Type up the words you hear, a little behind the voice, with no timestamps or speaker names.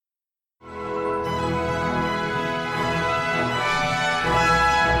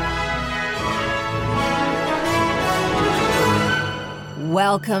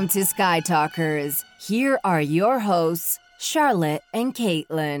Welcome to Sky Talkers. Here are your hosts, Charlotte and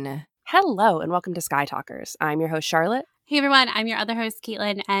Caitlin. Hello, and welcome to Sky Talkers. I'm your host, Charlotte. Hey everyone, I'm your other host,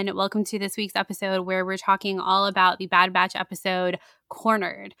 Caitlin, and welcome to this week's episode where we're talking all about the Bad Batch episode,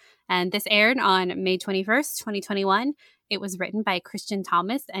 Cornered. And this aired on May 21st, 2021. It was written by Christian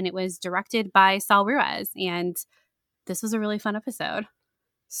Thomas, and it was directed by Saul Ruiz. And this was a really fun episode.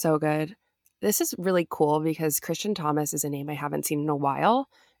 So good. This is really cool because Christian Thomas is a name I haven't seen in a while,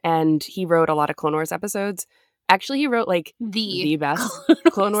 and he wrote a lot of Clone Wars episodes. Actually, he wrote like the best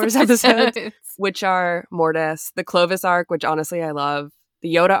Clone Wars episodes, which are Mortis, the Clovis arc, which honestly I love,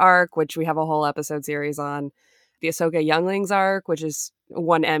 the Yoda arc, which we have a whole episode series on, the Ahsoka Younglings arc, which is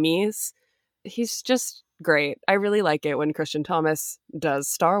won Emmys. He's just great. I really like it when Christian Thomas does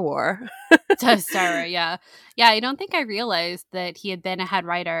Star Wars. Does Star Wars, yeah. Yeah, I don't think I realized that he had been a head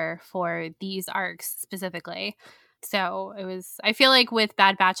writer for these arcs specifically. So I feel like with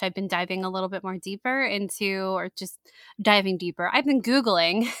Bad Batch, I've been diving a little bit more deeper into, or just diving deeper. I've been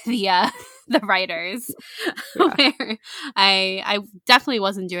Googling the writers, where I definitely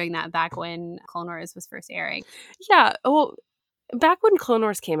wasn't doing that back when Clone Wars was first airing. Yeah, well, back when Clone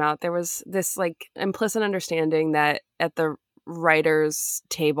Wars came out, there was this like implicit understanding that at the writers'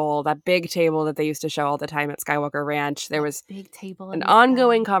 table, that big table that they used to show all the time at Skywalker Ranch, there was big table an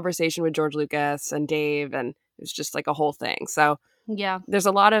ongoing conversation with George Lucas and Dave, and it was just like a whole thing. So yeah, there's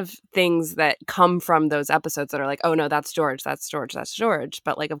a lot of things that come from those episodes that are like, oh no, that's George, that's George, that's George.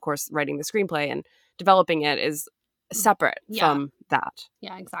 But like, of course, writing the screenplay and developing it is separate from that.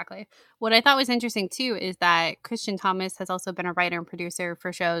 Yeah, exactly. What I thought was interesting too is that Christian Thomas has also been a writer and producer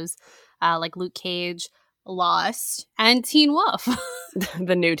for shows like Luke Cage, Lost, and Teen Wolf.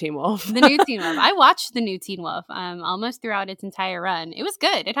 The new Teen Wolf. The new Teen Wolf. I watched the new Teen Wolf almost throughout its entire run. It was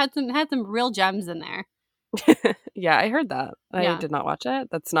good. It had some real gems in there. Yeah, I heard that. I did not watch it.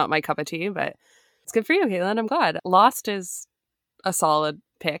 That's not my cup of tea, but it's good for you, Caitlin. I'm glad. Lost is a solid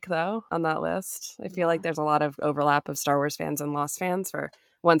pick, though, on that list. I feel like there's a lot of overlap of Star Wars fans and Lost fans for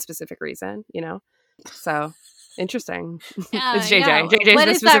one specific reason, you know? So, interesting. Yeah, it's JJ. yeah. JJ's What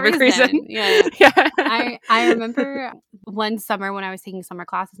the is specific that reason. Yeah. Yeah. I remember one summer when I was taking summer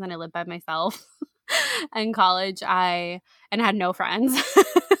classes and I lived by myself in college, and had no friends.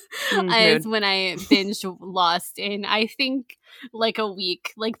 Is when I binged Lost in, I think, like a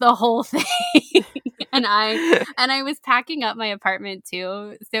week, like the whole thing. and I was packing up my apartment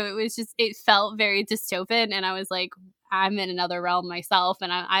too, so it felt very dystopian, and I was like, I'm in another realm myself,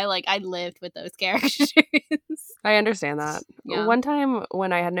 and I lived with those characters. I understand that. Yeah. One time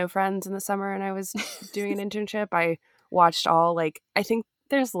when I had no friends in the summer and I was doing an internship, I watched all I think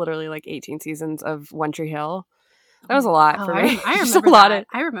there's literally 18 seasons of One Tree Hill. That was a lot for me. I remember that.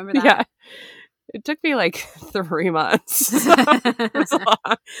 I remember that. Yeah. It took me 3 months. It was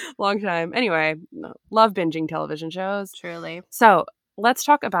a long time. Anyway, love binging television shows. Truly. So let's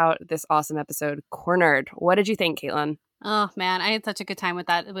talk about this awesome episode, Cornered. What did you think, Caitlin? Oh man, I had such a good time with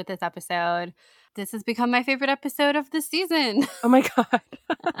this episode. This has become my favorite episode of the season. Oh my God.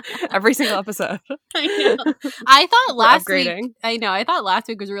 Every single episode. I know. I thought last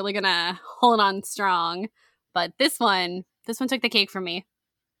week was really gonna hold on strong, but this one took the cake for me.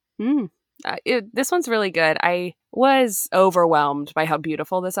 This one's really good. I was overwhelmed by how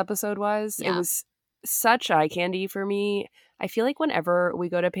beautiful this episode was. Yeah. It was such eye candy for me. I feel like whenever we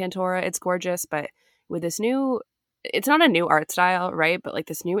go to Pandora, it's gorgeous, but with this it's not a new art style, right? But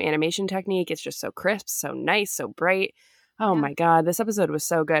this new animation technique, it's just so crisp, so nice, so bright. Oh my God, this episode was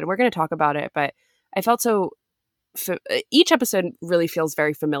so good. We're going to talk about it, but I felt each episode really feels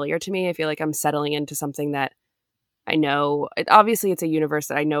very familiar to me. I feel like I'm settling into something that I know. Obviously, it's a universe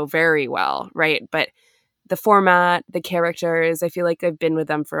that I know very well, right? But the format, the characters, I feel like I've been with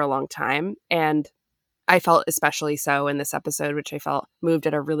them for a long time. And I felt especially so in this episode, which I felt moved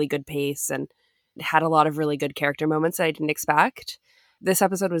at a really good pace and had a lot of really good character moments that I didn't expect. This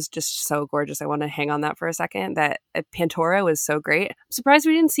episode was just so gorgeous. I want to hang on that for a second. That Pandora was so great. I'm surprised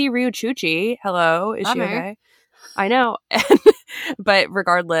we didn't see Ryu Chuchi. Hello, is she okay? I know. But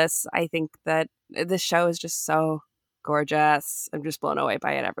regardless, I think that this show is just so gorgeous. I'm just blown away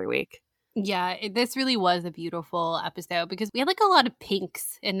by it every week. Yeah, this really was a beautiful episode because we had a lot of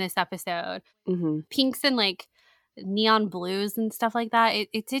pinks in this episode. Mm-hmm. Pinks and neon blues and stuff like that.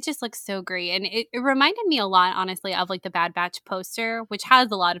 It did just look so great. And it reminded me a lot, honestly, of the Bad Batch poster, which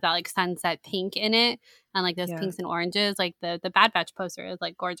has a lot of that sunset pink in it and those pinks and oranges. The Bad Batch poster is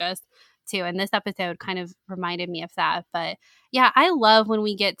gorgeous too. And this episode kind of reminded me of that. But yeah, I love when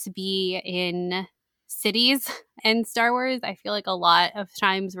we get to be in cities and Star Wars. I feel like a lot of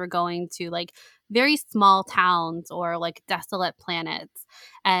times we're going to very small towns or like desolate planets.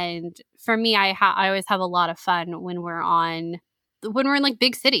 And for me, I always have a lot of fun when we're in like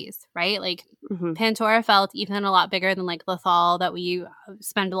big cities, right? Like Pantora felt even a lot bigger than like Lothal that we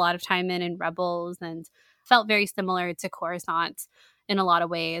spend a lot of time in Rebels, and felt very similar to Coruscant in a lot of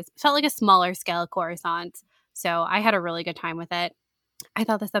ways. Felt like a smaller scale Coruscant. So I had a really good time with it. I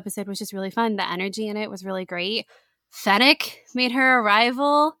thought this episode was just really fun. The energy in it was really great. Fennec made her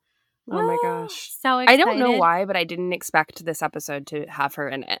arrival. Oh my gosh. So excited. I don't know why, but I didn't expect this episode to have her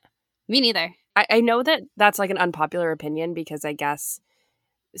in it. Me neither. I know that that's like an unpopular opinion, because I guess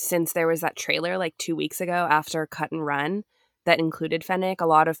since there was that trailer like 2 weeks ago after Cut and Run that included Fennec, a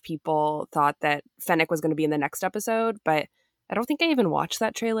lot of people thought that Fennec was going to be in the next episode, but I don't think I even watched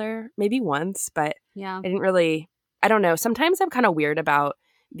that trailer. Maybe once, but yeah, I didn't really, I don't know. Sometimes I'm kind of weird about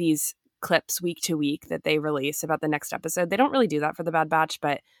these clips week to week that they release about the next episode. They don't really do that for the Bad Batch,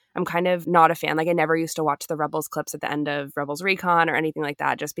 but I'm kind of not a fan. Like, I never used to watch the Rebels clips at the end of Rebels Recon or anything like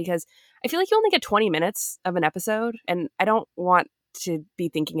that, just because I feel like you only get 20 minutes of an episode, and I don't want to be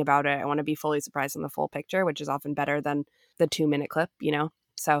thinking about it. I want to be fully surprised in the full picture, which is often better than the 2-minute clip, you know?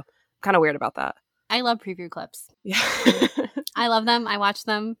 So I'm kind of weird about that. I love preview clips. Yeah. I love them. I watch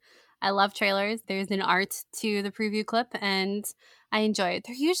them. I love trailers. There's an art to the preview clip, and I enjoy it.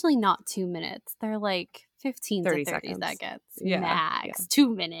 They're usually not 2 minutes. They're like 15 to 30 seconds. Max.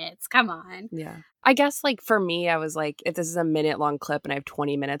 2 minutes. Come on. Yeah. I guess like for me, I was like, if this is a minute long clip and I have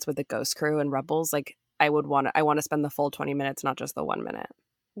 20 minutes with the Ghost Crew and Rebels, like I want to spend the full 20 minutes, not just the 1 minute.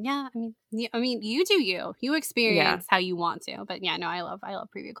 Yeah, I mean, you do you. You experience how you want to. But yeah, no, I love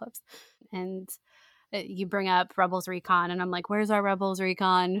preview clips. And you bring up Rebels Recon, and I'm like, where's our Rebels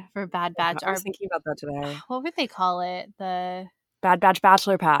Recon for Bad Batch? I was thinking about that today. What would they call it? The Bad Batch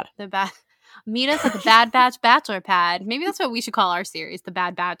Bachelor Pad. Meet us at the Bad Batch Bachelor Pad. Maybe that's what we should call our series, the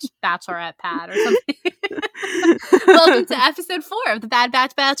Bad Batch Bachelorette Pad or something. Welcome to episode 4 of the Bad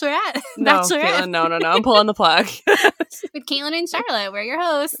Batch Bachelorette. No, Caitlin, no. I'm pulling the plug. With Caitlin and Charlotte, we're your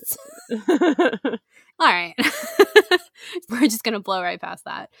hosts. All right. We're just going to blow right past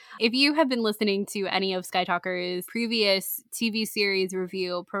that. If you have been listening to any of Sky Talker's previous TV series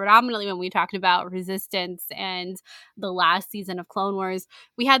review, predominantly when we talked about Resistance and the last season of Clone Wars,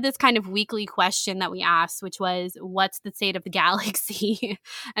 we had this kind of weekly question that we asked, which was, what's the state of the galaxy?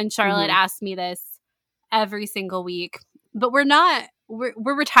 And Charlotte asked me this every single week. But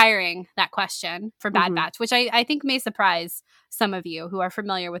we're retiring that question for Bad Batch, which I think may surprise some of you who are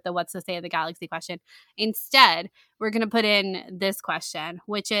familiar with the what's the state of the galaxy question. Instead, we're going to put in this question,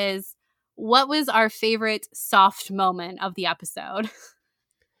 which is, what was our favorite soft moment of the episode?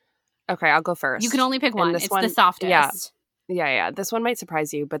 Okay, I'll go first. You can only pick one. It's the softest. Yeah. This one might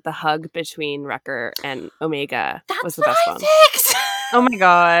surprise you, but the hug between Wrecker and Omega was the best one. Picked. Oh my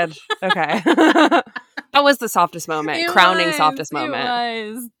god. Okay. That was the softest moment. Softest moment.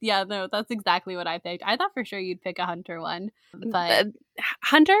 It was. Yeah, no, that's exactly what I picked. I thought for sure you'd pick a Hunter one. But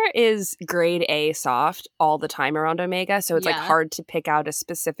Hunter is grade A soft all the time around Omega, so it's like hard to pick out a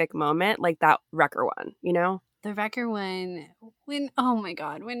specific moment like that Wrecker one, you know? The Wrecker one, when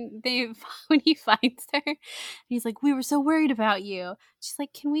he finds her, he's like, we were so worried about you. She's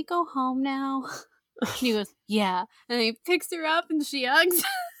like, can we go home now? And he goes, yeah. And then he picks her up and she hugs.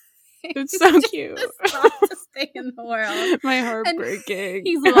 It's so cute. The softest thing in the world. My heart breaking.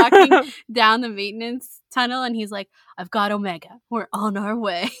 He's walking down the maintenance tunnel and he's like, I've got Omega. We're on our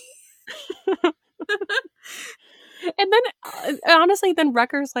way. And then, honestly, then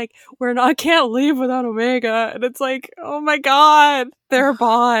Wrecker's like, can't leave without Omega. And it's like, oh my god, their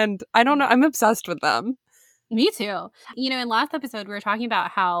bond. I don't know. I'm obsessed with them. Me too. You know, in last episode, we were talking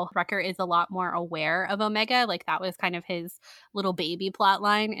about how Wrecker is a lot more aware of Omega. Like, that was kind of his little baby plot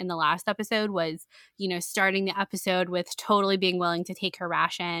line in the last episode was, you know, starting the episode with totally being willing to take her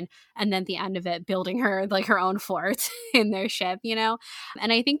ration, and then at the end of it, building her, like, her own fort in their ship, you know?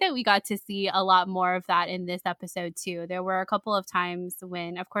 And I think that we got to see a lot more of that in this episode, too. There were a couple of times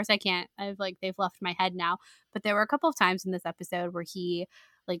when, of course, they've left my head now, but there were a couple of times in this episode where he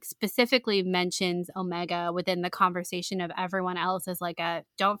like specifically mentions Omega within the conversation of everyone else as like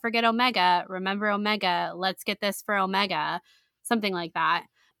don't forget Omega, remember Omega, let's get this for Omega, something like that.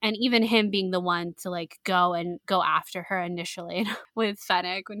 And even him being the one to like go after her initially with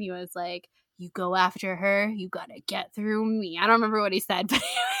Fennec when he was like, you go after her, you gotta get through me. I don't remember what he said, but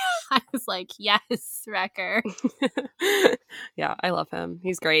I was like, yes, Wrecker. Yeah, I love him.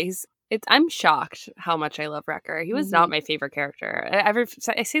 He's great. I'm shocked how much I love Wrecker. He was not my favorite character.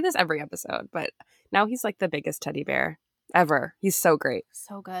 I say this every episode, but now he's like the biggest teddy bear ever. He's so great.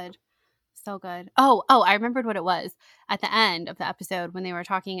 So good. So good. Oh, I remembered what it was at the end of the episode when they were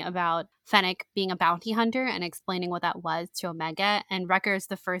talking about Fennec being a bounty hunter and explaining what that was to Omega. And Wrecker's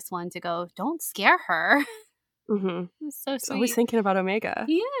the first one to go, don't scare her. Mm-hmm. It's so sweet. Always thinking about Omega.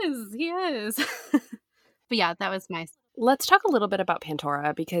 He is. But yeah, that was nice. Let's talk a little bit about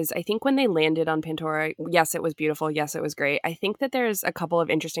Pantora, because I think when they landed on Pantora, yes, it was beautiful. Yes, it was great. I think that there's a couple of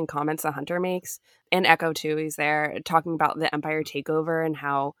interesting comments that Hunter makes, and Echo too. He's there talking about the Empire takeover and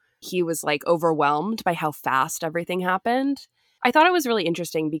how he was like overwhelmed by how fast everything happened. I thought it was really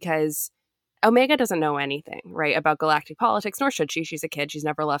interesting because Omega doesn't know anything, right, about galactic politics, nor should she. She's a kid. She's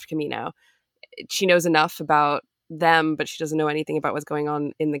never left Kamino. She knows enough about them, but she doesn't know anything about what's going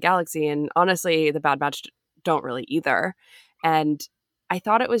on in the galaxy. And honestly, the Bad Batch don't really either. And I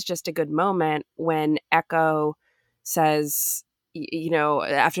thought it was just a good moment when Echo says,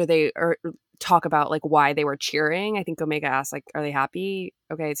 after they talk about like why they were cheering, I think Omega asks, like, are they happy?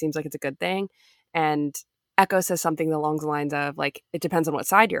 Okay, it seems like it's a good thing. And Echo says something along the lines of like, it depends on what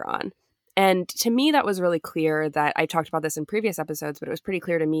side you're on. And to me, that was really clear that I talked about this in previous episodes, but it was pretty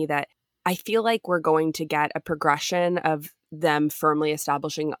clear to me that I feel like we're going to get a progression of them firmly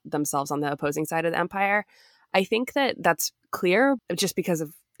establishing themselves on the opposing side of the Empire. I think that that's clear just because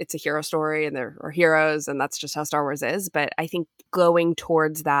of it's a hero story and there are heroes and that's just how Star Wars is. But I think going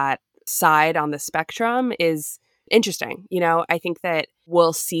towards that side on the spectrum is interesting. I think that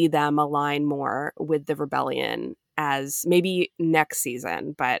we'll see them align more with the rebellion as maybe next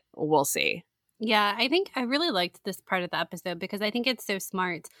season, but we'll see. Yeah, I think I really liked this part of the episode because I think it's so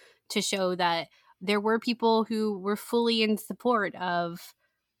smart to show that there were people who were fully in support of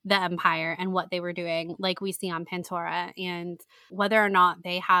the Empire and what they were doing, like we see on Pantora, and whether or not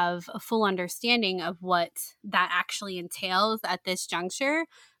they have a full understanding of what that actually entails at this juncture,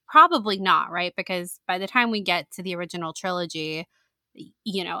 probably not, right? Because by the time we get to the original trilogy,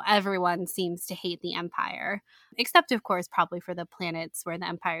 everyone seems to hate the Empire, except of course probably for the planets where the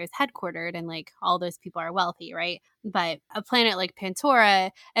Empire is headquartered and like all those people are wealthy, right? But a planet like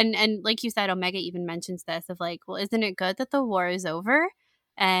Pantora, and like you said, Omega even mentions this of like, well, isn't it good that the war is over?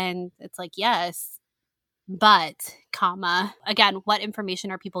 And it's like, yes, but again, what information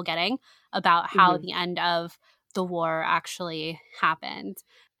are people getting about how the end of the war actually happened?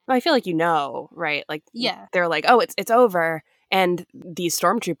 Well, I feel like right? Like, yeah, they're like, oh, it's over. And these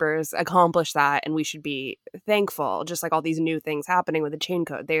stormtroopers accomplished that, and we should be thankful. Just like all these new things happening with the chain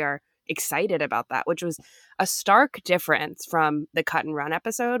code, they are excited about that, which was a stark difference from the cut and run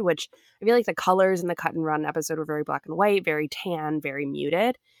episode, which I feel like the colors in the cut and run episode were very black and white, very tan, very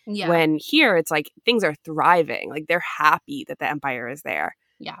muted. Yeah. When here it's like things are thriving, like they're happy that the Empire is there.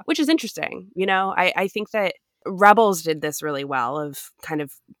 Yeah. Which is interesting. I think that Rebels did this really well of kind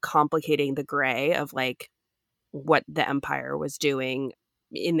of complicating the gray of like what the Empire was doing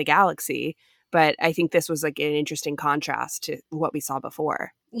in the galaxy. But I think this was like an interesting contrast to what we saw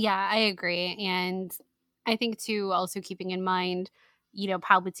before. Yeah, I agree. And I think too, also keeping in mind,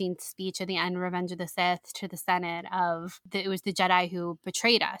 Palpatine's speech at the end, Revenge of the Sith, to the Senate it was the Jedi who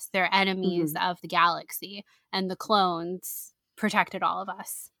betrayed us. They're enemies of the galaxy, and the clones protected all of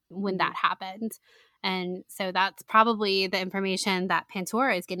us when that happened. And so that's probably the information that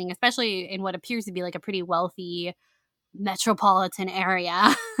Pantora is getting, especially in what appears to be like a pretty wealthy metropolitan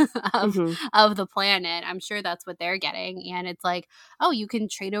area of the planet. I'm sure that's what they're getting. And it's like, oh, you can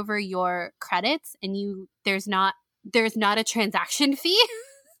trade over your credits and there's not a transaction fee.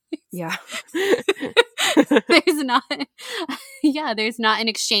 Yeah. there's not an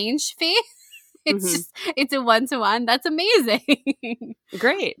exchange fee. It's a 1-to-1. That's amazing.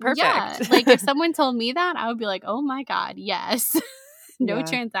 Great. Perfect. Yeah. Like if someone told me that, I would be like, oh my God, yes. No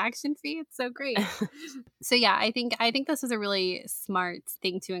transaction fee. It's so great. So yeah, I think this is a really smart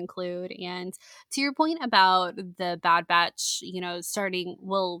thing to include. And to your point about the Bad Batch,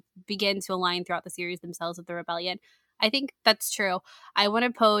 will begin to align throughout the series themselves with the rebellion. I think that's true. I want to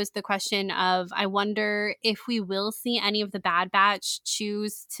pose the question of, I wonder if we will see any of the Bad Batch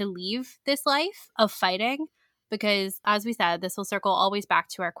choose to leave this life of fighting. Because as we said, this will circle always back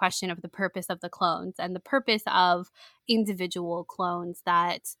to our question of the purpose of the clones and the purpose of individual clones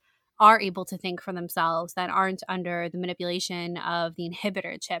that are able to think for themselves, that aren't under the manipulation of the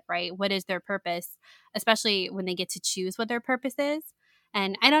inhibitor chip, right? What is their purpose, especially when they get to choose what their purpose is?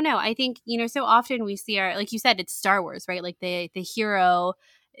 And I don't know. I think, so often we see like you said, it's Star Wars, right? Like the hero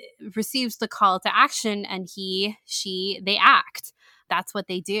receives the call to action and they act. That's what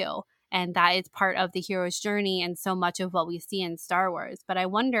they do. And that is part of the hero's journey and so much of what we see in Star Wars. But I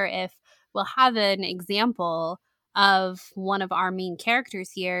wonder if we'll have an example of one of our main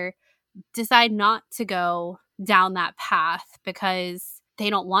characters here decide not to go down that path because they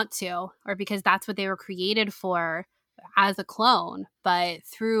don't want to, or because that's what they were created for as a clone. But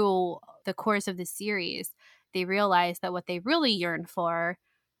through the course of the series, they realize that what they really yearn for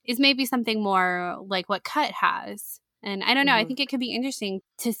is maybe something more like what Cut has. And I don't know, I think it could be interesting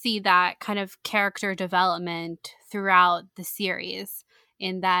to see that kind of character development throughout the series,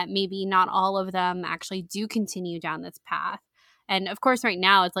 in that maybe not all of them actually do continue down this path. And of course, right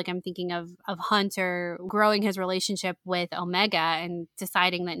now, it's like I'm thinking of Hunter growing his relationship with Omega and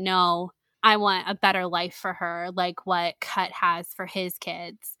deciding that, no, I want a better life for her, like what Cut has for his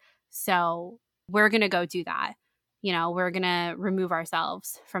kids. So we're going to go do that. You know, we're going to remove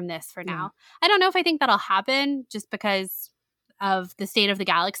ourselves from this for now. I don't know if I think that'll happen just because of the state of the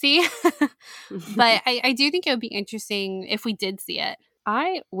galaxy. But I do think it would be interesting if we did see it.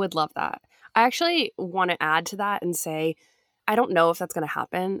 I would love that. I actually want to add to that and say, I don't know if that's going to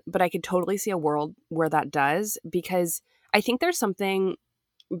happen, but I could totally see a world where that does, because I think there's something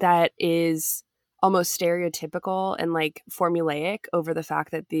that is almost stereotypical and like formulaic over the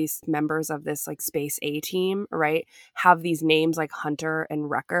fact that these members of this like Space A team, right, have these names like Hunter and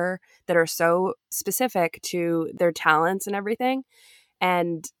Wrecker that are so specific to their talents and everything.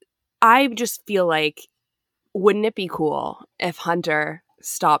 And I just feel like, wouldn't it be cool if Hunter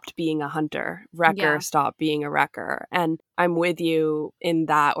stopped being a hunter, Wrecker stopped being a wrecker? And I'm with you in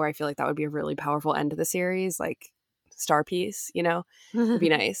that, where I feel like that would be a really powerful end to the series, like star piece, you know? It'd be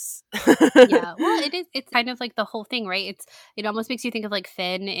nice. Yeah, well, it's kind of like the whole thing, right? It almost makes you think of like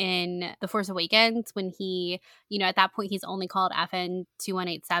Finn in The Force Awakens, when he, you know, at that point he's only called FN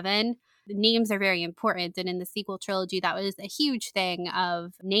 2187. The names are very important, and in the sequel trilogy that was a huge thing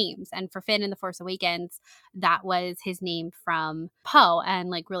of names. And for Finn in The Force Awakens, that was his name from Poe,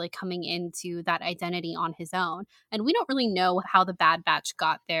 and like really coming into that identity on his own. And we don't really know how the Bad Batch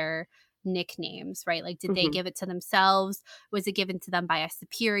got their nicknames, right? Like, did they give it to themselves? Was it given to them by a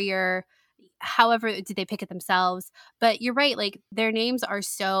superior? However, did they pick it themselves? But you're right, like their names are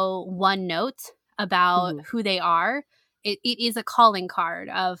so one note about who they are. It is a calling card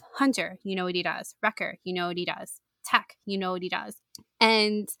of Hunter, you know what he does. Wrecker, you know what he does. Tech, you know what he does.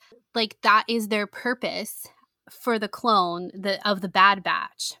 And like that is their purpose for the clone of the Bad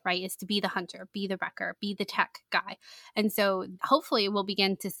Batch, right? Is to be the Hunter, be the Wrecker, be the tech guy. And so hopefully we'll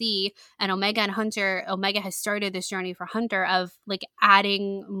begin to see an Omega and Hunter. Omega has started this journey for Hunter of like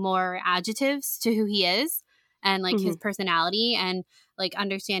adding more adjectives to who he is, and like his personality, and like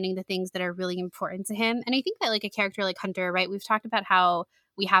understanding the things that are really important to him. And I think that like a character like Hunter, right? We've talked about how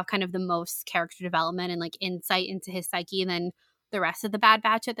we have kind of the most character development and like insight into his psyche than the rest of the Bad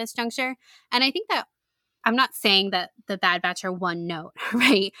Batch at this juncture. And I think that I'm not saying that the Bad Batch are one note,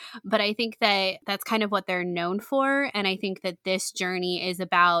 right? But I think that that's kind of what they're known for. And I think that this journey is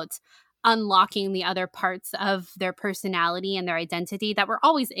about unlocking the other parts of their personality and their identity that were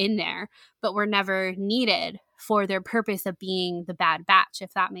always in there, but were never needed for their purpose of being the Bad Batch,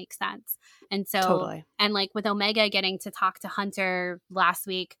 if that makes sense. And so, totally. And like with Omega getting to talk to Hunter last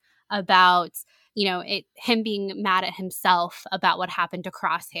week about, you know, him being mad at himself about what happened to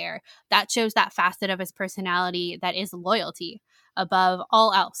Crosshair, that shows that facet of his personality that is loyalty above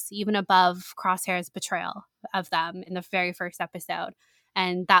all else, even above Crosshair's betrayal of them in the very first episode.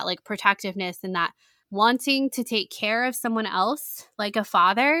 And that like protectiveness and that wanting to take care of someone else, like a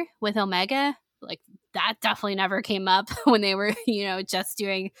father with Omega, like that definitely never came up when they were, you know, just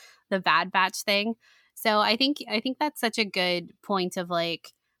doing the Bad Batch thing. So I think that's such a good point of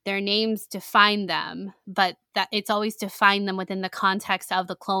like, their names define them, but that it's always defined them within the context of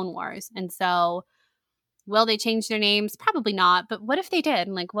the Clone Wars. And so will they change their names? Probably not. But what if they did?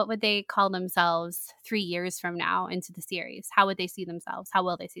 And like, what would they call themselves 3 years from now into the series? How would they see themselves? How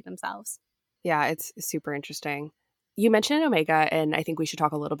will they see themselves? Yeah, it's super interesting. You mentioned Omega, and I think we should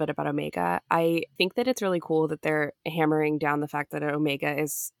talk a little bit about Omega. I think that it's really cool that they're hammering down the fact that Omega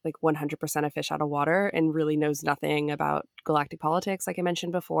is like 100% a fish out of water and really knows nothing about galactic politics, like I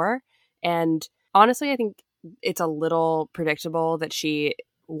mentioned before. And honestly, I think it's a little predictable that she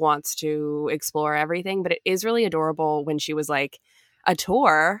wants to explore everything, but it is really adorable when she was like, a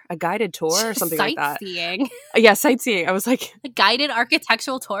guided tour or something like that. Sightseeing. Yeah, sightseeing. I was like, a guided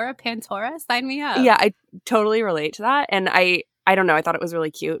architectural tour of Pantora? Sign me up. Yeah, I totally relate to that. And I don't know, I thought it was really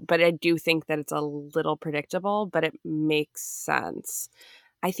cute, but I do think that it's a little predictable, but it makes sense.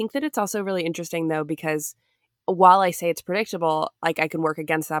 I think that it's also really interesting though, because while I say it's predictable, like I can work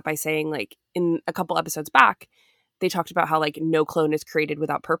against that by saying like in a couple episodes back, they talked about how like no clone is created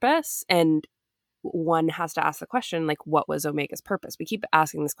without purpose. And one has to ask the question, like, what was Omega's purpose? We keep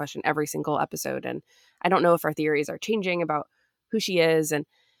asking this question every single episode. And I don't know if our theories are changing about who she is and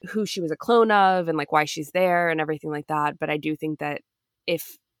who she was a clone of and like why she's there and everything like that. But I do think that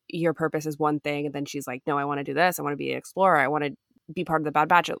if your purpose is one thing and then she's like, no, I want to do this. I want to be an explorer. I want to be part of the Bad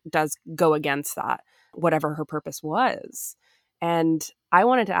Batch. It does go against that, whatever her purpose was. And I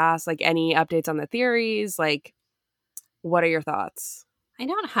wanted to ask, like, any updates on the theories? Like, what are your thoughts? I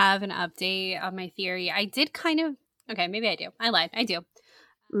don't have an update on my theory. I did kind of, okay, maybe I do. I lied. I do.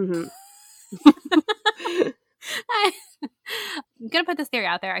 Mm-hmm. I'm going to put this theory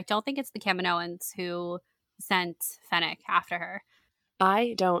out there. I don't think it's the Kaminoans who sent Fennec after her.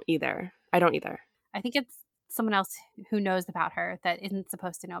 I don't either. I think it's someone else who knows about her that isn't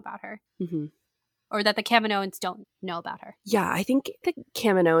supposed to know about her. Mm-hmm. Or that the Kaminoans don't know about her. Yeah, I think the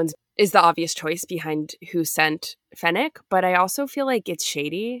Kaminoans is the obvious choice behind who sent Fennec, but I also feel like it's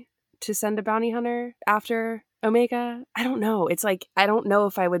shady to send a bounty hunter after Omega. I don't know. It's like, I don't know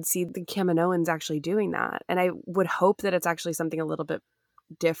if I would see the Kaminoans actually doing that. And I would hope that it's actually something a little bit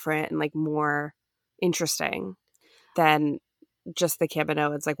different and like more interesting than just the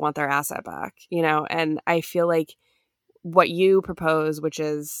Kaminoans like want their asset back, you know? And I feel like what you propose, which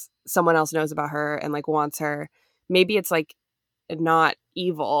is someone else knows about her and like wants her, maybe it's like not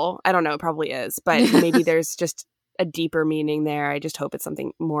evil. I don't know, it probably is, but maybe there's just a deeper meaning there. I just hope it's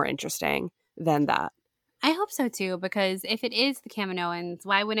something more interesting than that. I hope so too, because if it is the Kaminoans,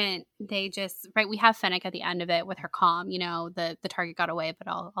 why wouldn't they just, right, we have Fennec at the end of it with her comm, you know, the target got away, but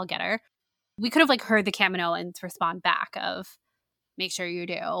I'll get her. We could have like heard the Kaminoans respond back of make sure you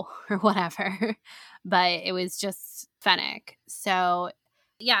do or whatever, but it was just Fennec. So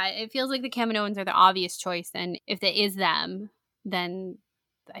yeah, it feels like the Kaminoans are the obvious choice, and if it is them, then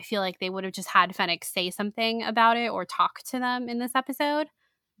I feel like they would have just had Fennec say something about it or talk to them in this episode,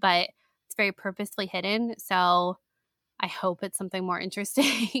 but it's very purposefully hidden, so I hope it's something more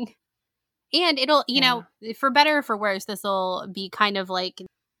interesting. And it'll, you know, for better or for worse, this will be kind of like,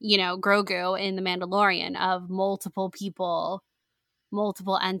 you know, Grogu in The Mandalorian of multiple people,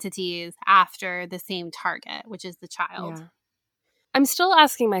 multiple entities after the same target, which is the child. Yeah. I'm still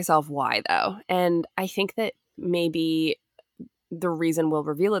asking myself why, though. And I think that maybe the reason will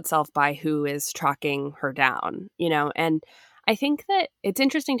reveal itself by who is tracking her down, you know? And I think that it's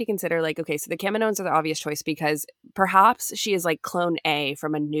interesting to consider, like, okay, so the Kaminoans are the obvious choice because perhaps she is like clone A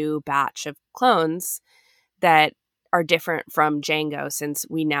from a new batch of clones that are different from Jango, since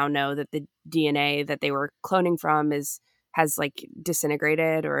we now know that the DNA that they were cloning from has like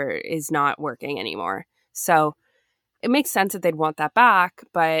disintegrated or is not working anymore. So it makes sense that they'd want that back,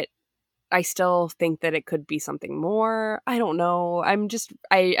 but I still think that it could be something more. I don't know.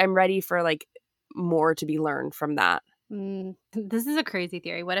 I'm ready for like more to be learned from that. This is a crazy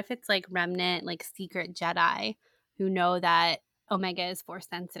theory. What if it's like remnant, like secret Jedi who know that Omega is force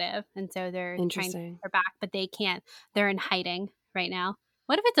sensitive, and so they're trying to get her back, but they can't. They're in hiding right now.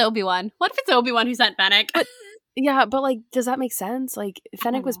 What if it's Obi-Wan? What if it's Obi-Wan who sent Fennec? Yeah, but like, does that make sense? Like,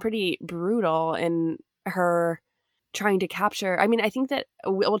 Fennec was pretty brutal in her trying to capture. I mean, I think that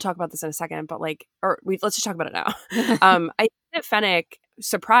we'll talk about this in a second, but like, let's just talk about it now. I think that Fennec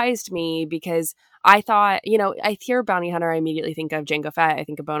surprised me because I thought, you know, I hear bounty hunter, I immediately think of Jango Fett. I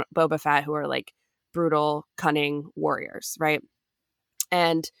think of Boba Fett, who are like brutal, cunning warriors, right?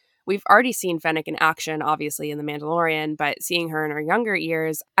 And we've already seen Fennec in action, obviously, in The Mandalorian, but seeing her in her younger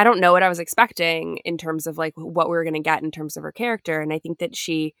years, I don't know what I was expecting in terms of like what we were going to get in terms of her character. And I think that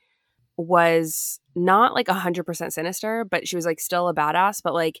she was not like 100% sinister, but she was like still a badass.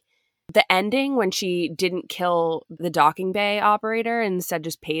 But like the ending when she didn't kill the docking bay operator and instead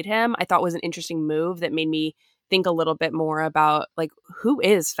just paid him, I thought was an interesting move that made me think a little bit more about like, who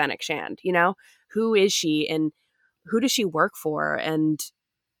is Fennec Shand? You know, who is she and who does she work for? And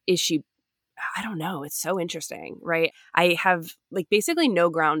is she, I don't know. It's so interesting, right? I have like basically no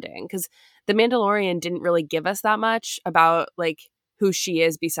grounding because The Mandalorian didn't really give us that much about like who she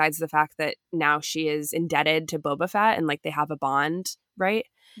is besides the fact that now she is indebted to Boba Fett and like they have a bond, right?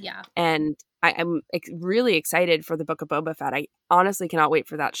 Yeah. And I'm really excited for the Book of Boba Fett. I honestly cannot wait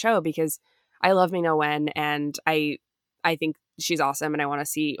for that show because I love Ming-Na Wen and I think she's awesome and I want to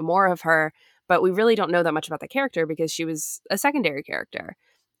see more of her. But we really don't know that much about the character because she was a secondary character.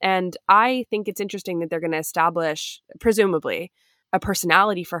 And I think it's interesting that they're going to establish, presumably, a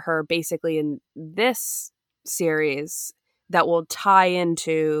personality for her basically in this series that will tie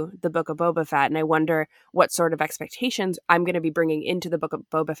into the Book of Boba Fett. And I wonder what sort of expectations I'm going to be bringing into the Book of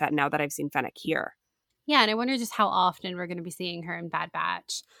Boba Fett now that I've seen Fennec here. Yeah, and I wonder just how often we're going to be seeing her in Bad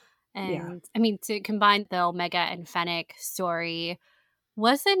Batch. And I mean, to combine the Omega and Fennec story,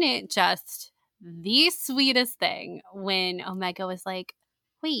 wasn't it just the sweetest thing when Omega was like,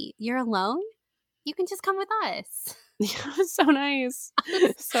 wait, you're alone? You can just come with us. So nice.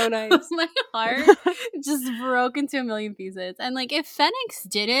 So nice. My heart just broke into a million pieces. And like if Fennec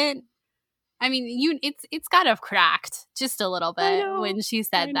didn't, I mean, it's got to have cracked just a little bit when she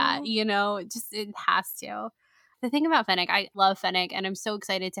said that, just it has to. The thing about Fennec, I love Fennec and I'm so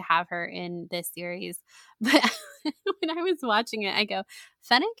excited to have her in this series. But when I was watching it, I go,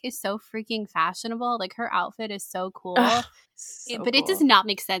 Fennec is so freaking fashionable. Like her outfit is so cool. But cool. It does not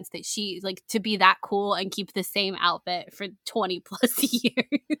make sense that she like to be that cool and keep the same outfit for 20 plus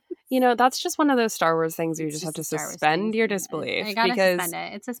years. That's just one of those Star Wars things where you just have to suspend your disbelief. I gotta suspend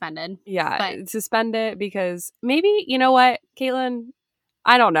it. It's suspended. Yeah, suspend it because maybe, you know what, Caitlin?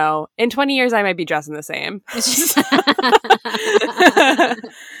 I don't know. In 20 years, I might be dressing the same. It's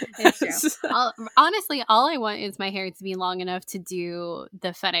true. Honestly, all I want is my hair to be long enough to do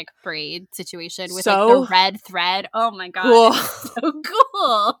the Fennec braid situation with like the red thread. Oh my God. Cool. It's so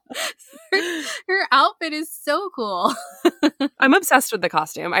cool. Her outfit is so cool. I'm obsessed with the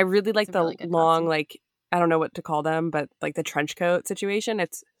costume. I really like the really long, costume. like, I don't know what to call them, but like the trench coat situation.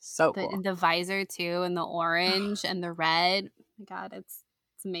 It's so cool. The visor too, and the orange and the red. Oh my God, it's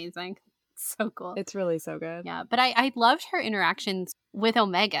amazing. It's so cool. It's really so good. Yeah, but I loved her interactions with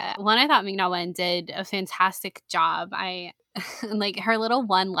Omega. One, I thought Ming-Na Wen did a fantastic job. I like her little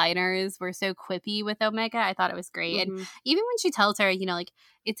one-liners were so quippy with Omega. I thought it was great. Mm-hmm. And even when she tells her, like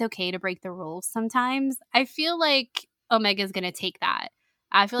it's okay to break the rules sometimes, I feel like Omega's going to take that.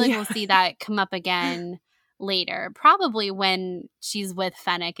 I feel like we'll see that come up again later, probably when she's with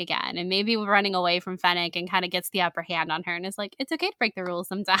Fennec again, and maybe running away from Fennec and kind of gets the upper hand on her and is like, it's okay to break the rules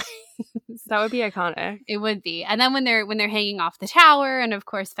sometimes. That would be iconic. It would be. And then when they're hanging off the tower, and of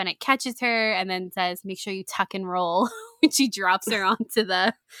course Fennec catches her and then says, make sure you tuck and roll when she drops her onto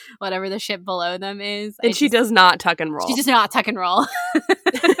the whatever the ship below them is. And she does not tuck and roll. She does not tuck and roll.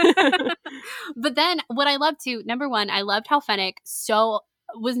 But then what I loved too, number one, I loved how Fennec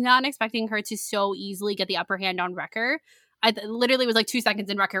was not expecting her to so easily get the upper hand on Wrecker. I literally was like 2 seconds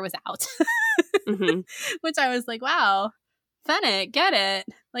and Wrecker was out. Mm-hmm. Which I was like, wow, Fennec, get it.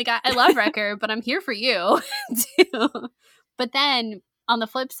 Like, I love Wrecker, but I'm here for you too. But then on the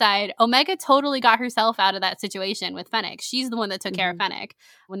flip side, Omega totally got herself out of that situation with Fennec. She's the one that took care of Fennec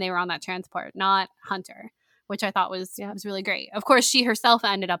when they were on that transport, not Hunter, which I thought was really great. Of course, she herself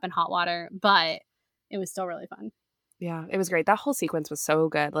ended up in hot water, but it was still really fun. Yeah, it was great. That whole sequence was so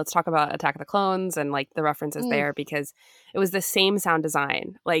good. Let's talk about Attack of the Clones and like the references there, because it was the same sound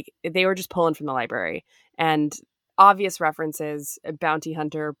design. Like they were just pulling from the library, and obvious references, bounty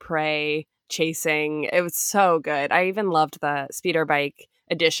hunter, prey, chasing. It was so good. I even loved the speeder bike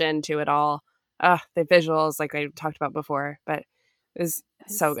addition to it all. The visuals, like I talked about before, but it was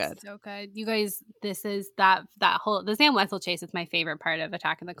so good. So good. You guys, this is the Zam Wesell chase is my favorite part of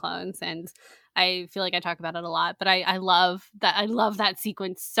Attack of the Clones, and I feel like I talk about it a lot, but I love that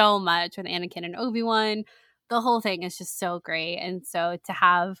sequence so much with Anakin and Obi-Wan. The whole thing is just so great. And so to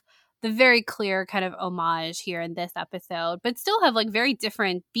have the very clear kind of homage here in this episode, but still have like very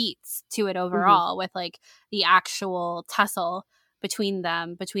different beats to it overall, with like the actual tussle between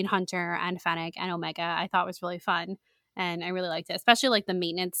Hunter and Fennec and Omega, I thought was really fun. And I really liked it, especially like the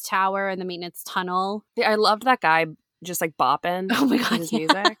maintenance tower and the maintenance tunnel. Yeah, I loved that guy just like bopping. Oh my God, his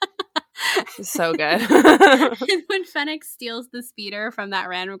music. So good. And when Fennec steals the speeder from that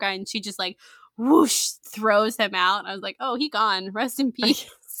random guy and she just like whoosh throws him out, I was like, oh, he gone. Rest in peace.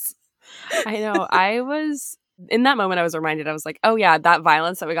 I know. I was in that moment, I was reminded, I was like, oh yeah, that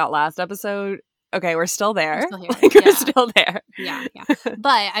violence that we got last episode. Okay, we're still there. We're still there. Yeah.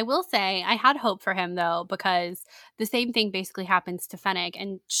 But I will say I had hope for him though, because the same thing basically happens to Fennec,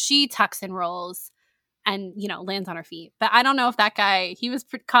 and she tucks and rolls and, lands on her feet. But I don't know if that guy, he was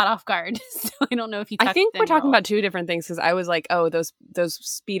caught off guard. So I don't know if he tucked. I think we're talking rolled. about two different things, because I was like, oh, those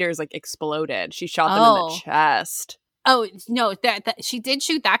speeders like exploded. She shot them in the chest. Oh, no, that she did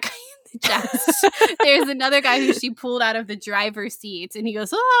shoot that guy in the chest. There's another guy who she pulled out of the driver's seat, and he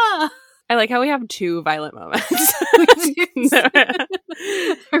goes, ah! I like how we have two violent moments.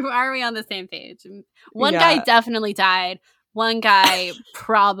 Are we on the same page? One guy definitely died. One guy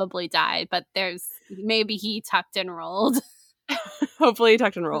probably died, but maybe he tucked and rolled. Hopefully he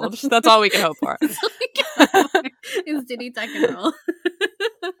tucked and rolled. That's all we can hope for. Did he tuck and roll?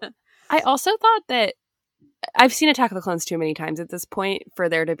 I also thought that I've seen Attack of the Clones too many times at this point for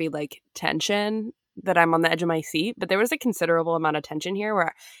there to be like tension that I'm on the edge of my seat. But there was a considerable amount of tension here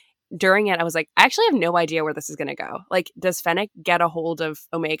where during it, I was like, I actually have no idea where this is going to go. Like, does Fennec get a hold of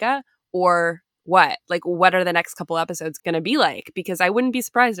Omega or what? Like, what are the next couple episodes going to be like? Because I wouldn't be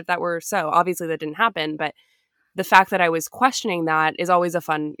surprised if that were so. Obviously, that didn't happen, but the fact that I was questioning that is always a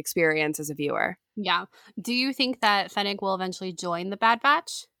fun experience as a viewer. Yeah. Do you think that Fennec will eventually join the Bad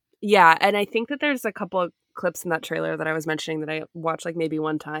Batch? Yeah, and I think that there's a couple of clips in that trailer that I was mentioning that I watched like maybe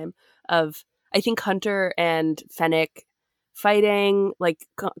one time of, I think, Hunter and Fennec fighting like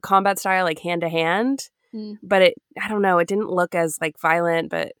combat style, like hand to hand. But I don't know, it didn't look as like violent,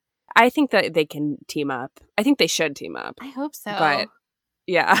 but I think that they can team up. I think they should team up. I hope so. But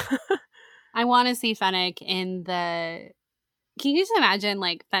yeah. I want to see Fennec in the... Can you just imagine,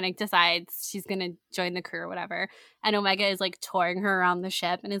 like, Fennec decides she's going to join the crew or whatever, and Omega is, like, touring her around the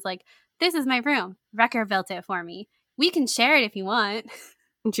ship and is like, this is my room. Wrecker built it for me. We can share it if you want.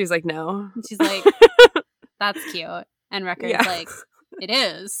 And she's like, no. And she's like, that's cute. And Wrecker's like, it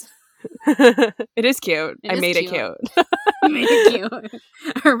is. It is cute. I made it cute. You made it cute.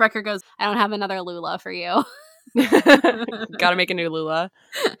 Or Wrecker goes, I don't have another Lula for you. Gotta make a new Lula.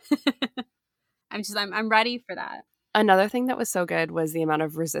 I'm ready for that. Another thing that was so good was the amount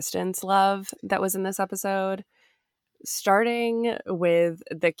of resistance love that was in this episode. Starting with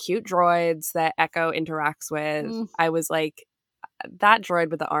the cute droids that Echo interacts with, I was like, that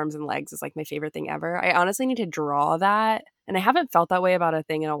droid with the arms and legs is like my favorite thing ever. I honestly need to draw that. And I haven't felt that way about a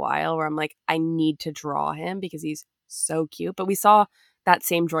thing in a while where I'm like, I need to draw him because he's so cute. But we saw that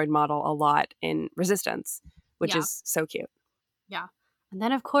same droid model a lot in Resistance, which is so cute. Yeah. And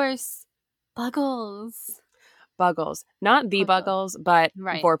then, of course, Buggles. Buggles. Not the Buggles, but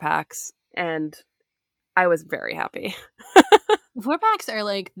Vorpax. And I was very happy. Vorpax are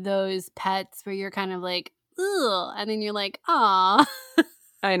like those pets where you're kind of like, ugh, and then you're like, aw.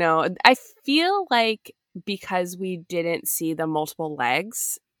 I know. I feel like because we didn't see the multiple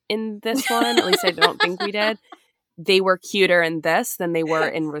legs in this one, at least I don't think we did, they were cuter in this than they were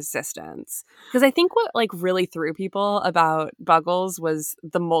in Resistance. Because I think what like really threw people about Buggles was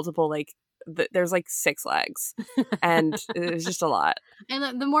the multiple like there's like 6 legs and it was just a lot.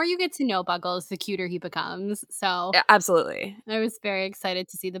 And the more you get to know Buggles, the cuter he becomes. So yeah, absolutely. I was very excited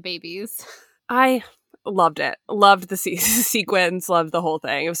to see the babies. I loved it. Loved the sequence. Loved the whole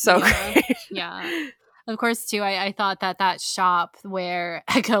thing. It was so great. Yeah. Of course, too, I thought that shop where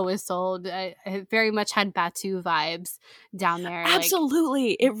Echo was sold it very much had Batuu vibes down there. Absolutely.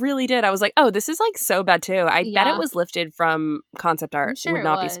 Like, it really did. I was like, oh, this is like so Batuu. I bet it was lifted from concept art. Sure would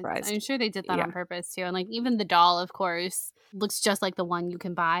not be surprised. I'm sure they did that on purpose, too. And like even the doll, of course, looks just like the one you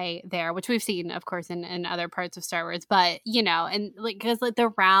can buy there, which we've seen, of course, in other parts of Star Wars. But, you know, and like because like the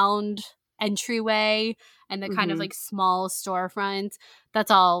round entryway and the kind of like small storefront,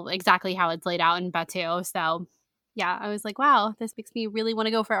 that's all exactly how it's laid out in Batuu. So yeah, I was like, wow, this makes me really want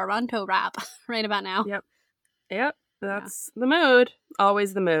to go for a Ronto wrap right about now. Yep, that's the mood.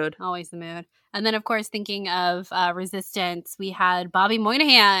 Always the mood. And then of course, thinking of Resistance, we had Bobby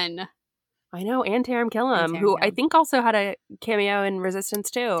Moynihan. I know, and Taram Killam, who I think also had a cameo in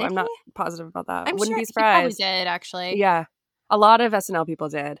Resistance too. I'm not positive about that. I wouldn't be surprised. He probably did, actually. Yeah. A lot of SNL people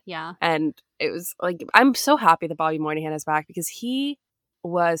did. Yeah. And it was like, I'm so happy that Bobby Moynihan is back because he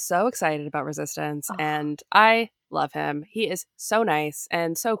was so excited about Resistance and I love him. He is so nice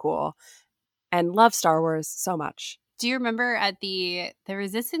and so cool and loves Star Wars so much. Do you remember at the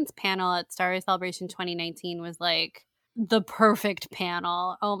Resistance panel at Star Wars Celebration 2019 was like the perfect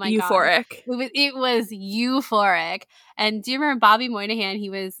panel. Oh my euphoric. God. It was euphoric. And do you remember Bobby Moynihan? He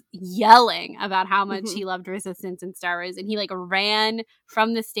was yelling about how much he loved Resistance and Star Wars, and he like ran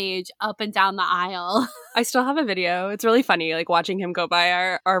from the stage up and down the aisle. I still have a video. It's really funny, like watching him go by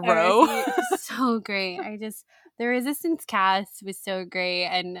our row. So great. The Resistance cast was so great,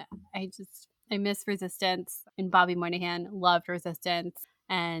 and I miss Resistance, and Bobby Moynihan loved Resistance,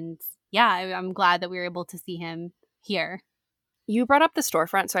 and yeah, I'm glad that we were able to see him here. You brought up the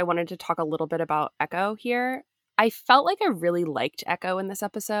storefront, so I wanted to talk a little bit about Echo here. I felt like I really liked Echo in this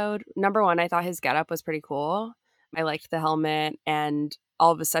episode. Number one, I thought his getup was pretty cool. I liked the helmet, and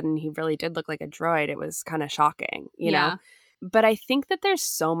all of a sudden he really did look like a droid. It was kind of shocking, you know? But I think that there's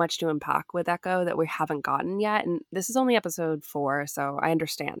so much to unpack with Echo that we haven't gotten yet, and this is only episode 4, so I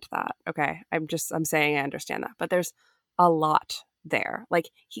understand that. Okay, I'm saying I understand that, but there's a lot there.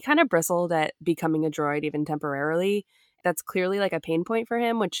 Like, he kind of bristled at becoming a droid even temporarily. That's clearly like a pain point for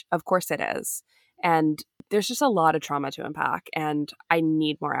him, which of course it is. And there's just a lot of trauma to unpack, and I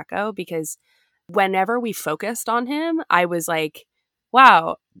need more Echo because whenever we focused on him, I was like,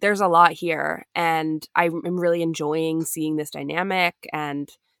 wow, there's a lot here, and I'm really enjoying seeing this dynamic and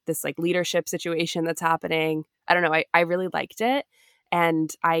this like leadership situation that's happening. I don't know, I really liked it, and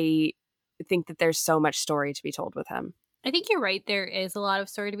I think that there's so much story to be told with him. I think you're right. There is a lot of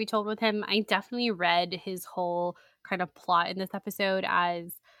story to be told with him. I definitely read his whole kind of plot in this episode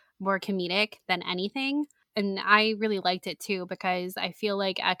as more comedic than anything. And I really liked it too, because I feel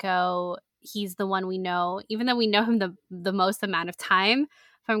like Echo, he's the one we know, even though we know him the most amount of time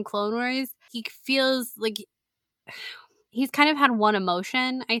from Clone Wars, he feels like he's kind of had one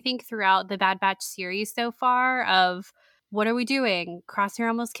emotion, I think, throughout the Bad Batch series so far of, what are we doing? Crosshair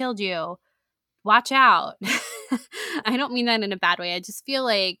almost killed you. Watch out. I don't mean that in a bad way. I just feel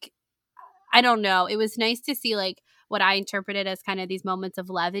like, I don't know. It was nice to see like what I interpreted as kind of these moments of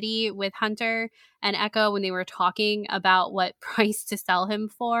levity with Hunter and Echo when they were talking about what price to sell him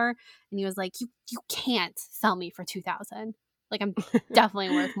for. And he was like, you can't sell me for 2,000. Like, I'm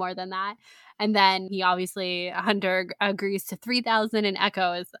definitely worth more than that. And then Hunter agrees to 3,000, and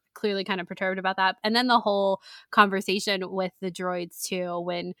Echo is clearly kind of perturbed about that. And then the whole conversation with the droids too,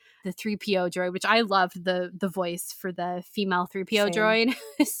 when the 3PO droid, which I loved the voice for the female 3PO droid,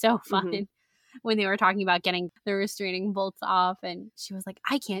 is so fun. Mm-hmm. When they were talking about getting the restraining bolts off, and she was like,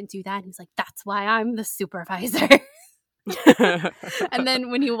 I can't do that. And he's like, that's why I'm the supervisor. And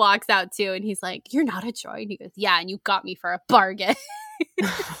then when he walks out too, and he's like, you're not a droid. And he goes, yeah, and you got me for a bargain.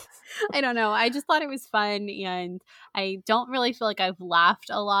 I don't know. I just thought it was fun, and I don't really feel like I've laughed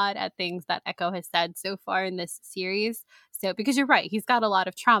a lot at things that Echo has said so far in this series. So, because you're right, he's got a lot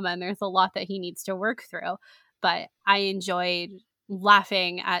of trauma and there's a lot that he needs to work through. But I enjoyed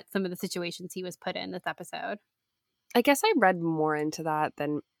laughing at some of the situations he was put in this episode. I guess I read more into that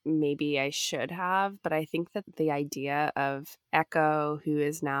than maybe I should have, but I think that the idea of Echo, who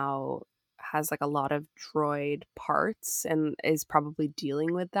is now has like a lot of droid parts and is probably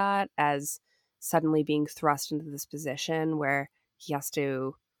dealing with that, as suddenly being thrust into this position where he has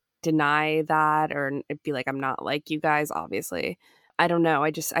to deny that or be like, I'm not like you guys, obviously. I don't know.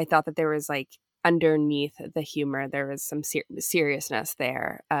 I thought that there was like, underneath the humor, there was some seriousness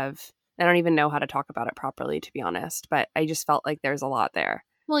there of, I don't even know how to talk about it properly, to be honest, but I just felt like there's a lot there.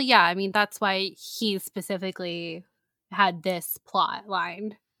 Well, yeah, I mean, that's why he specifically had this plot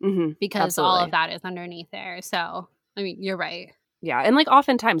line, because absolutely. All of that is underneath there. So, I mean, you're right. Yeah, and like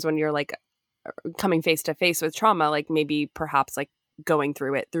oftentimes when you're like coming face to face with trauma, like maybe perhaps like going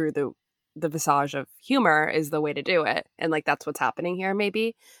through it through the visage of humor is the way to do it. And like, that's what's happening here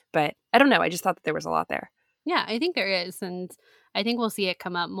maybe. But I don't know. I just thought that there was a lot there. Yeah, I think there is. And I think we'll see it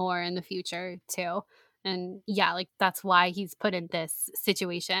come up more in the future too. And yeah, like that's why he's put in this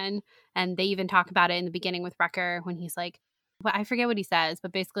situation. And they even talk about it in the beginning with Wrecker when he's like, well, I forget what he says,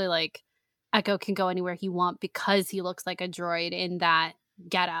 but basically like Echo can go anywhere he wants because he looks like a droid in that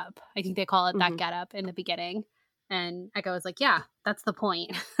getup. I think they call it that getup in the beginning. And Echo was like, yeah, that's the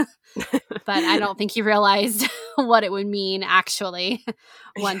point. But I don't think he realized what it would mean actually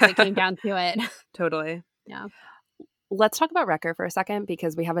once it came down to it. Totally. Yeah. Let's talk about Wrecker for a second,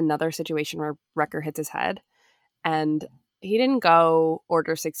 because we have another situation where Wrecker hits his head. And he didn't go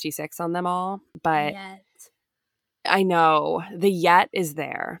Order 66 on them all, but yet. I know the yet is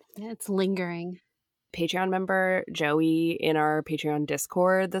there. Yeah, it's lingering. Patreon member Joey in our Patreon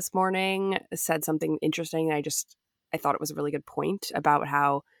Discord this morning said something interesting. I thought it was a really good point about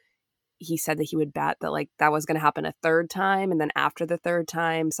how he said that he would bet that like that was going to happen a third time. And then after the third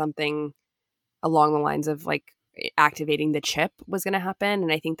time, something along the lines of like activating the chip was going to happen.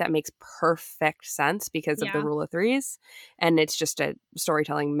 And I think that makes perfect sense because of the rule of threes. And it's just a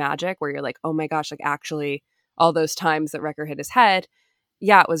storytelling magic where you're like, oh my gosh, like actually all those times that Wrecker hit his head,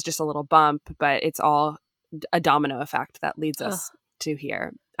 yeah, it was just a little bump, but it's all a domino effect that leads us to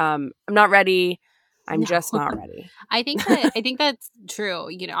here. I'm not ready. I'm just not ready. I think that's true.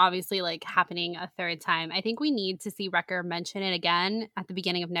 You know, obviously like happening a third time. I think we need to see Wrecker mention it again at the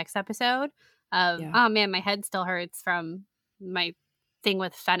beginning of next episode of, oh man, my head still hurts from my thing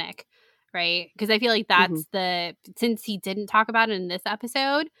with Fennec, right? Because I feel like that's since he didn't talk about it in this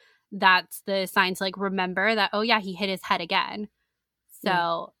episode, that's the sign to like remember that, oh yeah, he hit his head again.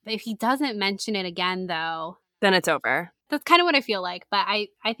 So if he doesn't mention it again though, then it's over. That's kind of what I feel like, but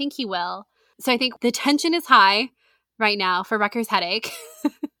I think he will. So I think the tension is high right now for Wrecker's headache.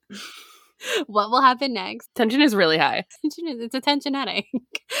 What will happen next? Tension is really high. It's a tension headache.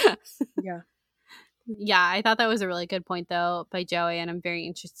 Yeah. Yeah, I thought that was a really good point though by Joey, and I'm very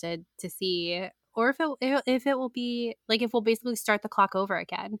interested to see, or if it will be like if we'll basically start the clock over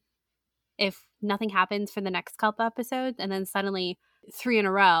again. If nothing happens for the next couple episodes, and then suddenly 3 in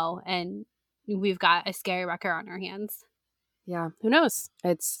a row, and we've got a scary Wrecker on our hands. Yeah, who knows?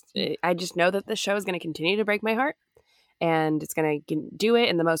 I just know that the show is going to continue to break my heart, and it's going to do it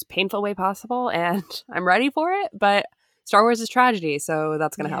in the most painful way possible, and I'm ready for it, but Star Wars is tragedy, so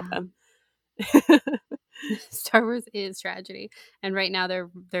that's going to happen. Star Wars is tragedy, and right now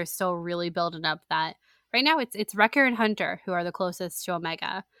they're still really building up that. Right now it's Wrecker and Hunter who are the closest to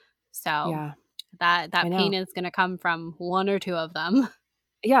Omega. So yeah, That pain is going to come from one or two of them.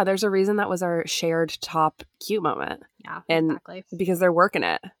 Yeah, there's a reason that was our shared top cute moment. Yeah, and exactly. Because they're working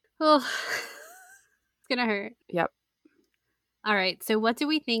it. Oh, it's going to hurt. Yep. All right. So what do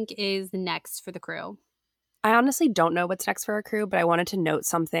we think is next for the crew? I honestly don't know what's next for our crew, but I wanted to note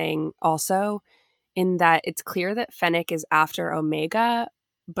something also in that it's clear that Fennec is after Omega,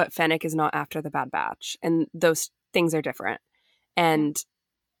 but Fennec is not after the Bad Batch. And those things are different. And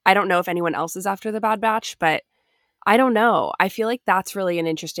I don't know if anyone else is after the Bad Batch, but I don't know. I feel like that's really an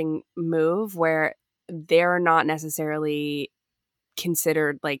interesting move where they're not necessarily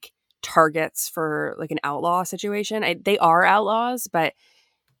considered like targets for like an outlaw situation. They are outlaws, but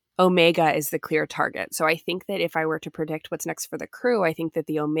Omega is the clear target. So I think that if I were to predict what's next for the crew, I think that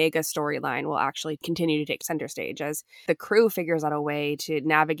the Omega storyline will actually continue to take center stage as the crew figures out a way to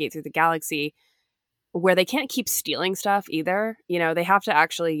navigate through the galaxy where they can't keep stealing stuff either. You know, they have to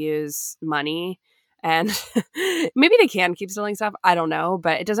actually use money, and maybe they can keep stealing stuff. I don't know,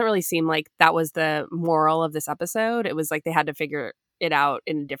 but it doesn't really seem like that was the moral of this episode. It was like they had to figure it out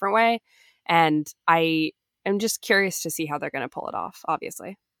in a different way. And I am just curious to see how they're going to pull it off,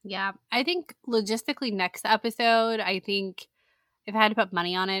 obviously. Yeah, I think logistically next episode, I think if I had to put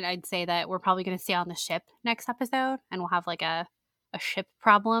money on it, I'd say that we're probably going to stay on the ship next episode and we'll have like a ship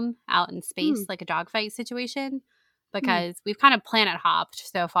problem out in space, like a dogfight situation, because we've kind of planet hopped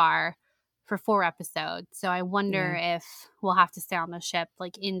so far for 4 episodes. So I wonder if we'll have to stay on the ship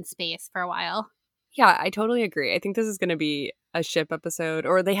like in space for a while. Yeah, I totally agree. I think this is going to be a ship episode,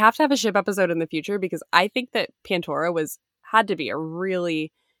 or they have to have a ship episode in the future, because I think that Pantora had to be a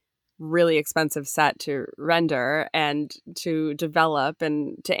really, really expensive set to render and to develop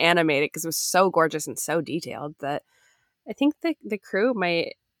and to animate it, because it was so gorgeous and so detailed that I think the crew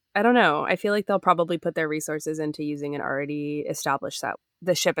might, I don't know, I feel like they'll probably put their resources into using an already established set,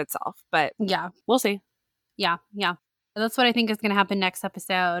 the ship itself. But yeah, we'll see. Yeah. That's what I think is going to happen next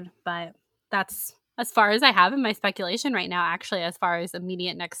episode. But that's as far as I have in my speculation right now, actually, as far as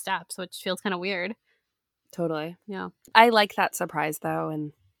immediate next steps, which feels kind of weird. Totally. Yeah. I like that surprise, though,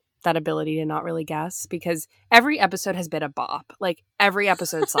 and that ability to not really guess, because every episode has been a bop. Like, every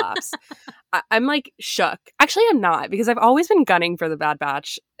episode slaps. I'm like shook. Actually, I'm not, because I've always been gunning for the Bad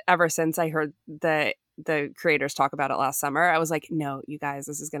Batch ever since I heard the creators talk about it last summer. I was like, no, you guys,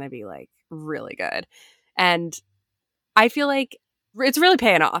 this is going to be like really good. And I feel like it's really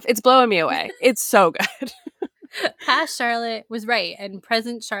paying off. It's blowing me away. It's so good. Past Charlotte was right, and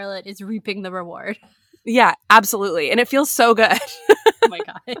present Charlotte is reaping the reward. Yeah, absolutely. And it feels so good. Oh my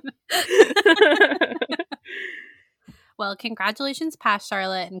God. Well, congratulations, past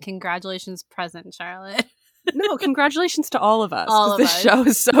Charlotte, and congratulations, present Charlotte. No, congratulations to all of us. All of this us. show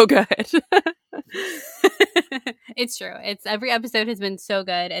is so good. It's true. Every episode has been so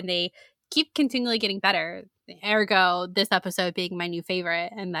good, and they keep continually getting better. Ergo, this episode being my new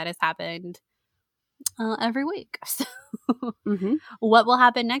favorite, and that has happened every week. So, what will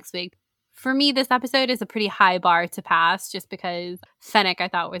happen next week? For me, this episode is a pretty high bar to pass, just because Fennec I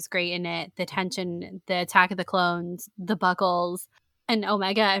thought was great in it. The tension, the Attack of the Clones, the Buckles, and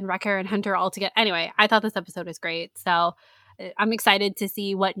Omega and Wrecker and Hunter all together. Anyway, I thought this episode was great. So I'm excited to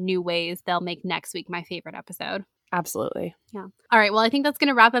see what new ways they'll make next week my favorite episode. Absolutely. Yeah. All right. Well, I think that's going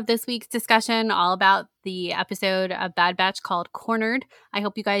to wrap up this week's discussion all about the episode of Bad Batch called Cornered. I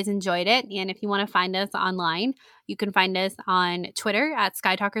hope you guys enjoyed it. And if you want to find us online, you can find us on Twitter at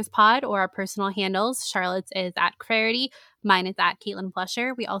SkyTalkersPod, or our personal handles. Charlotte's is at Clarity. Mine is at Caitlin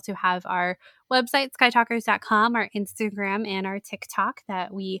Flusher. We also have our website, skytalkers.com, our Instagram, and our TikTok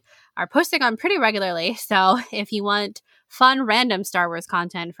that we are posting on pretty regularly. So if you want fun, random Star Wars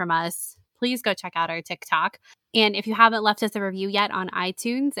content from us, please go check out our TikTok. And if you haven't left us a review yet on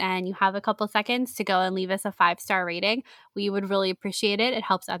iTunes and you have a couple seconds to go and leave us a 5-star rating, we would really appreciate it. It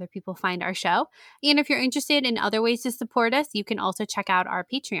helps other people find our show. And if you're interested in other ways to support us, you can also check out our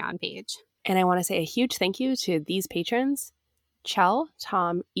Patreon page. And I want to say a huge thank you to these patrons: Chell,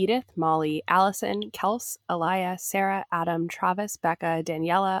 Tom, Edith, Molly, Allison, Kels, Elia, Sarah, Adam, Travis, Becca,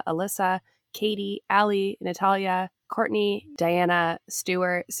 Daniela, Alyssa, Katie, Allie, Natalia, Courtney, Diana,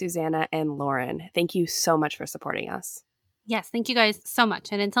 Stuart, Susanna, and Lauren. Thank you so much for supporting us. Yes, thank you guys so much.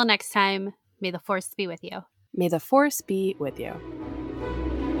 And until next time, may the Force be with you. May the Force be with you.